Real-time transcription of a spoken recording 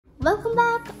Welcome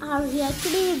back, Aarav here.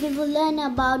 Today we will learn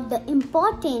about the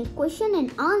important question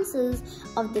and answers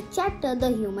of the chapter The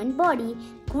Human Body,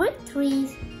 Grade 3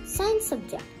 Science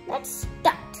subject. Let's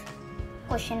start.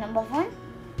 Question number 1.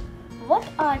 What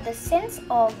are the sense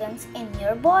organs in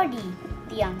your body?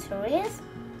 The answer is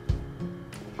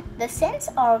the sense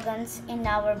organs in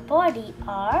our body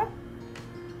are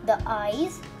the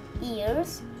eyes,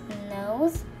 ears,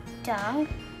 nose, tongue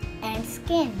and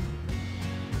skin.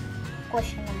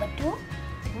 Question number 2.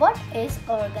 What is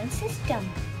organ system?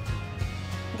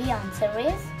 The answer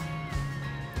is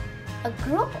a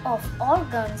group of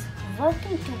organs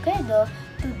working together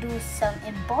to do some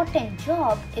important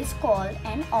job is called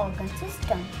an organ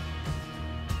system.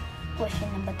 Question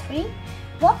number 3.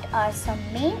 What are some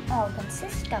main organ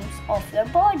systems of your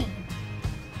body?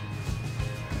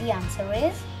 The answer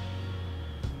is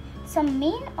some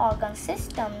main organ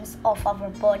systems of our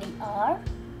body are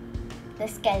the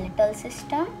skeletal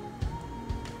system,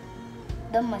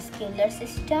 the muscular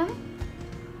system,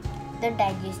 the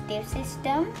digestive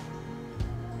system,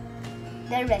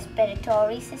 the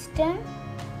respiratory system,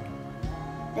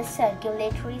 the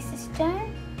circulatory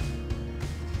system,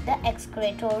 the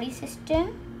excretory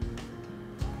system,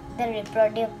 the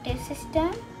reproductive system,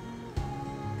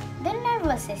 the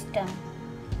nervous system.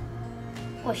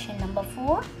 Question number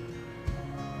 4.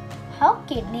 How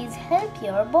kidneys help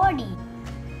your body?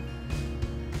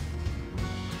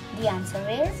 The answer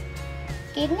is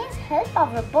kidneys help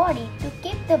our body to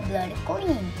keep the blood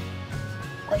clean.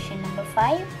 Question number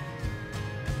 5.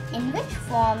 In which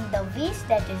form the waste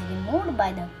that is removed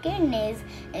by the kidneys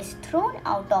is thrown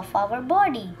out of our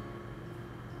body?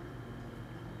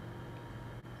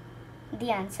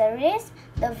 The answer is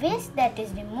the waste that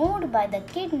is removed by the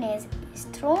kidneys is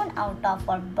thrown out of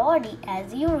our body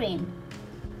as urine.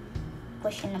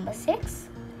 Question number 6.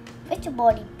 Which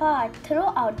body part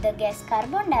throw out the gas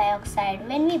carbon dioxide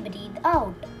when we breathe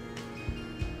out?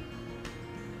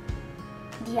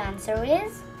 The answer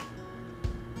is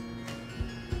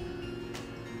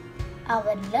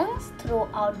our lungs throw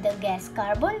out the gas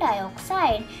carbon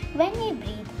dioxide when we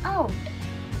breathe out.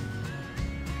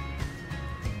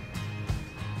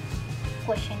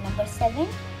 Question number 7.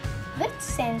 Which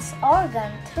sense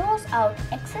organ throws out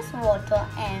excess water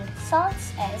and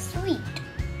salts as sweet?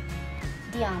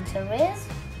 The answer is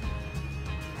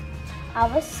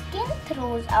our skin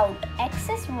throws out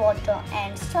excess water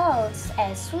and salts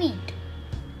as sweet.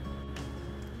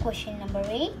 Question number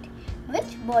 8.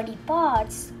 Which body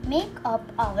parts make up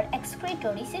our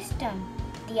excretory system?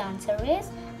 The answer is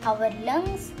our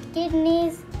lungs,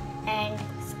 kidneys and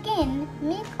skin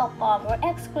make up our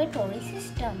excretory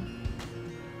system.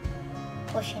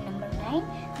 Question number 9.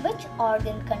 Which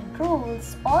organ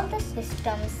controls all the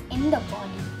systems in the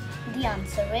body? The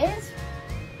answer is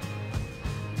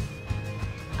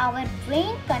our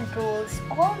brain controls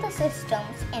all the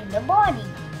systems in the body.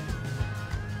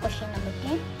 Question number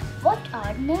 10. What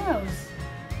are nerves?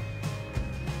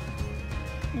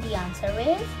 The answer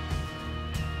is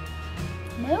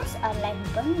nerves are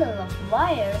like bundle of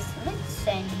wires which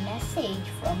send message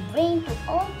from brain to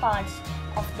all parts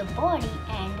of the body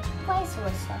and vice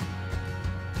versa.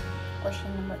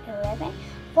 Question number 11.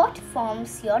 What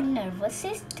forms your nervous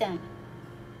system?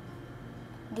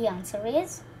 The answer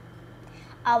is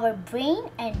our brain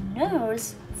and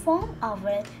nerves form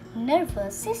our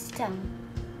nervous system.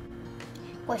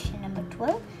 Question number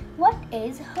 12. What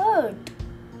is heart?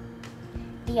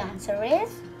 The answer is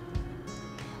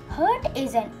heart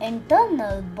is an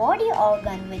internal body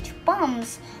organ which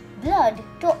pumps blood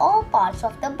to all parts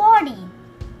of the body.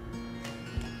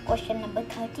 Question number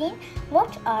 13.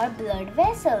 What are blood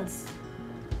vessels?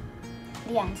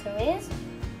 The answer is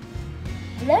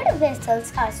blood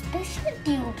vessels are special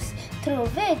tubes through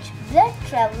which blood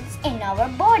travels in our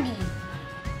body.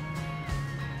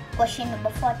 Question number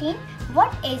 14.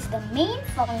 What is the main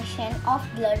function of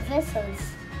blood vessels?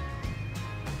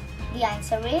 The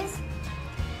answer is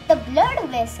the blood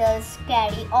vessels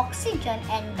carry oxygen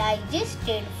and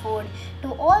digested food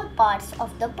to all parts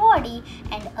of the body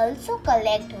and also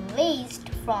collect waste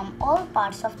from all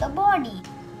parts of the body.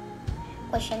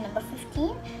 Question number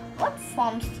 15. What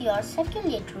forms your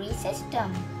circulatory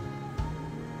system?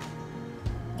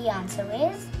 The answer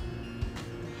is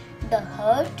the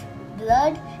heart,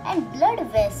 blood and blood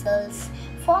vessels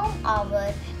form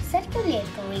our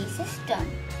circulatory system.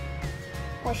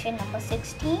 Question number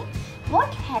 16.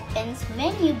 What happens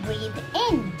when you breathe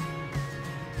in?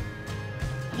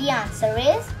 The answer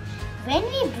is when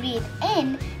we breathe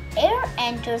in, air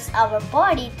enters our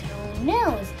body through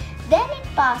nose. Then it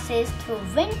passes through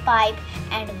windpipe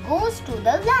and goes to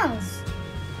the lungs.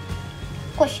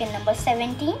 Question number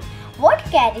 17. What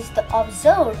carries the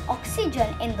absorbed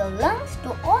oxygen in the lungs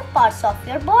to all parts of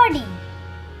your body?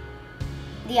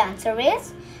 The answer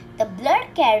is the blood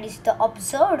carries the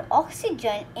absorbed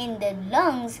oxygen in the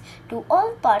lungs to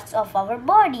all parts of our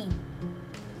body.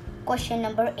 Question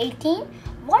number 18.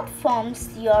 What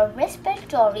forms your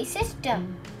respiratory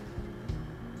system?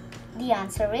 The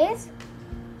answer is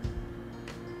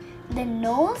the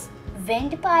nose,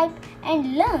 windpipe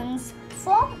and lungs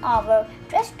form our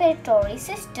respiratory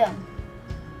system.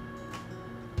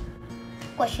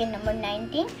 Question number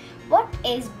 19. What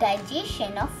is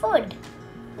digestion of food?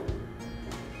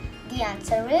 The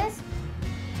answer is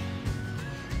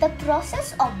the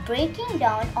process of breaking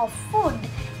down of food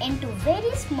into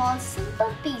very small simple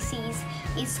pieces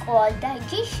is called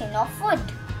digestion of food.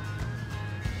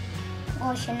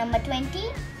 Question number 20.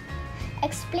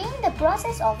 Explain the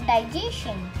process of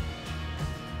digestion.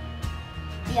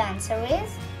 The answer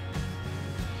is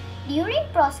during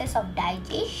process of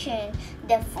digestion,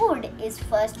 the food is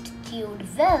first chewed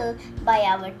well by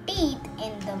our teeth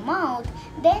in the mouth,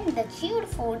 then the chewed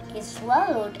food is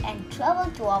swallowed and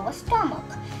travels to our stomach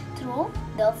through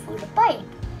the food pipe.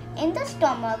 In the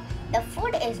stomach, the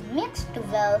food is mixed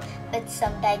well with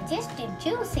some digestive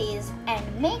juices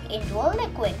and made into a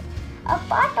liquid. A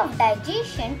part of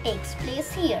digestion takes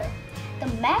place here. The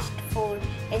mashed food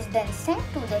is then sent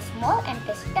to the small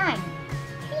intestine.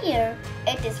 Here,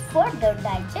 it is further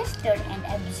digested and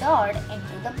absorbed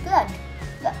into the blood.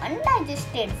 The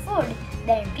undigested food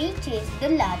then reaches the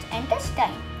large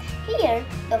intestine. Here,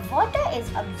 the water is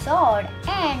absorbed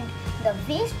and the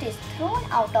waste is thrown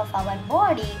out of our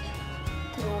body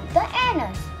through the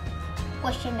anus.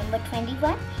 Question number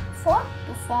 21. What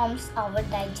forms our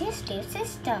digestive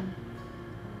system?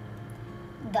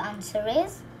 The answer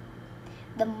is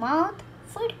the mouth,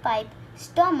 food pipe,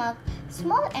 stomach,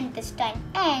 small intestine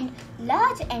and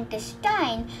large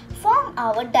intestine form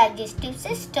our digestive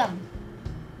system.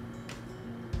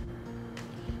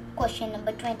 Question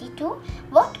number 22.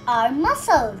 What are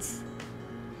muscles?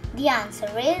 The answer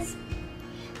is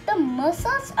the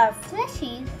muscles are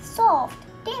fleshy, soft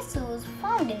tissues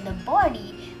found in the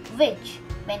body which,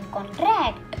 when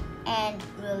contract and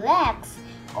relax,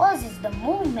 causes the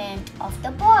movement of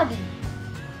the body.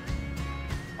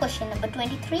 Question number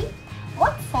 23.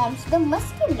 What forms the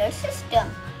muscular system?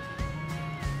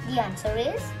 The answer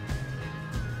is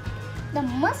the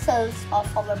muscles of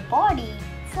our body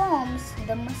forms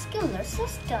the muscular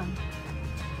system.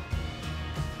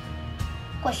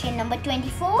 Question number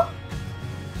 24.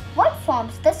 What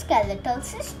forms the skeletal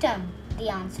system? The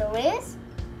answer is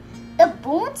the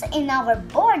bones in our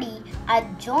body are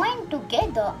joined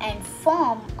together and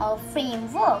form a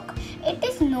framework. It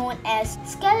is known as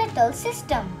skeletal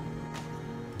system.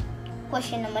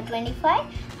 Question number 25.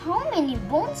 How many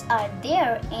bones are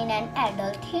there in an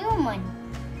adult human?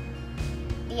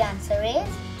 The answer is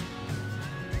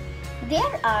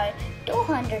there are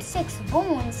 206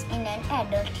 bones in an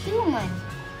adult human.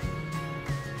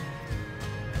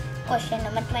 Question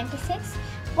number 26.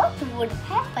 What would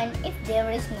happen if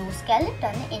there is no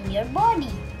skeleton in your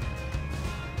body?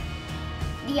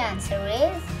 The answer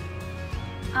is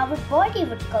our body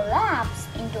would collapse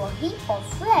into a heap of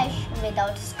flesh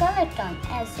without skeleton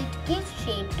as it gives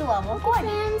shape to our body.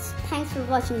 Friends, thanks for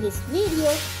watching this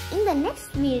video. In the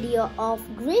next video of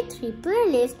Grade 3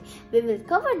 playlist, we will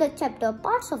cover the chapter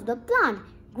Parts of the Plant,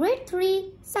 Grade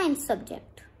 3 Science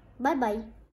subject. Bye bye.